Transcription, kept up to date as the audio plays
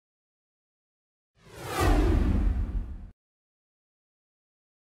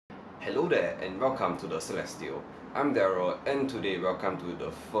Hello there and welcome to the Celestial. I'm Daryl and today welcome to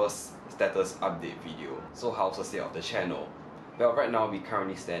the first status update video. So how's the state of the channel? Well, right now we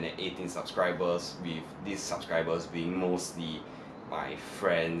currently stand at 18 subscribers, with these subscribers being mostly my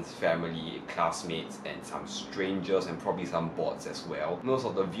friends, family, classmates and some strangers and probably some bots as well. Most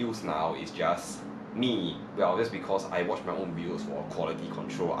of the views now is just me. Well, just because I watch my own videos for quality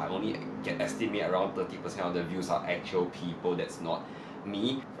control, I only estimate around 30% of the views are actual people that's not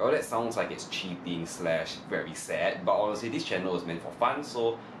me. Well, that sounds like it's cheating slash very sad, but honestly this channel is meant for fun,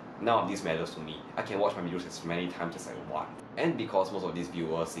 so none of this matters to me. I can watch my videos as many times as I want. And because most of these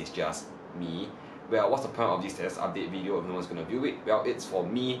viewers is just me, well, what's the point of this status update video if no one's gonna view it? Well, it's for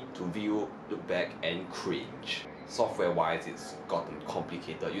me to view, look back and cringe. Software wise, it's gotten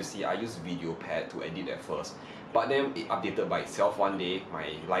complicated. You see, I used VideoPad to edit at first, but then it updated by itself one day.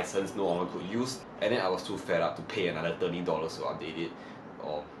 My license no longer could use, and then I was too fed up to pay another $30 to update it,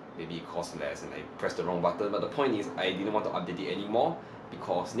 or maybe it cost less and I pressed the wrong button. But the point is, I didn't want to update it anymore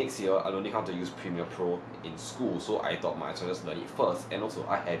because next year I'll only have to use Premiere Pro in school, so I thought might as well just learn it first. And also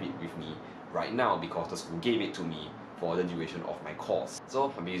I have it with me right now because the school gave it to me for the duration of my course.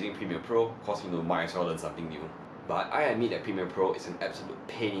 So I'm using Premiere Pro because might as well learn something new. But I admit that Premiere Pro is an absolute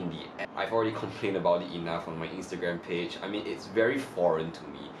pain in the ass. I've already complained about it enough on my Instagram page. I mean, it's very foreign to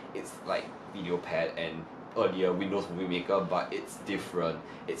me. It's like VideoPad and earlier Windows Movie Maker, but it's different.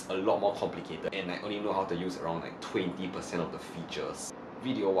 It's a lot more complicated and I only know how to use around like 20% of the features.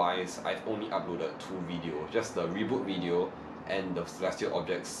 Video wise, I've only uploaded 2 videos, just the Reboot video and the Celestial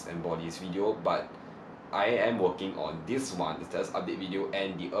Objects and Bodies video, but I am working on this one, the status update video,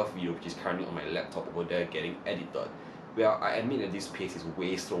 and the Earth video, which is currently on my laptop over there getting edited. Well, I admit that this pace is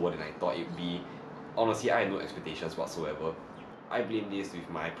way slower than I thought it would be. Honestly, I had no expectations whatsoever. I blame this with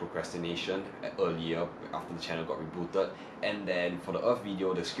my procrastination earlier after the channel got rebooted, and then for the Earth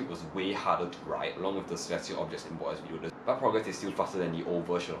video, the script was way harder to write along with the Celestial Objects and Bodies video, but progress is still faster than the old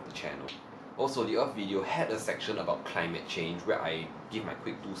version of the channel. Also, the Earth video had a section about climate change where I give my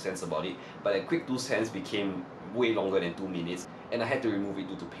quick 2 cents about it, but that quick 2 cents became way longer than 2 minutes and I had to remove it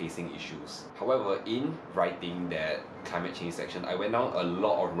due to pacing issues. However, in writing that climate change section, I went down a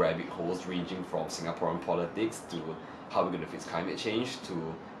lot of rabbit holes ranging from Singaporean politics to how we're going to fix climate change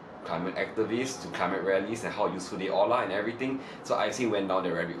to climate activists to climate rallies and how useful they all are and everything. So I actually went down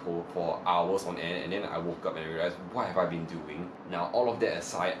the rabbit hole for hours on end, and then I woke up and I realized, what have I been doing? Now, all of that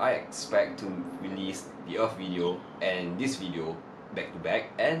aside, I expect to release the Earth video and this video back to back,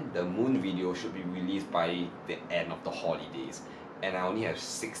 and the Moon video should be released by the end of the holidays, and I only have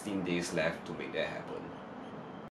 16 days left to make that happen.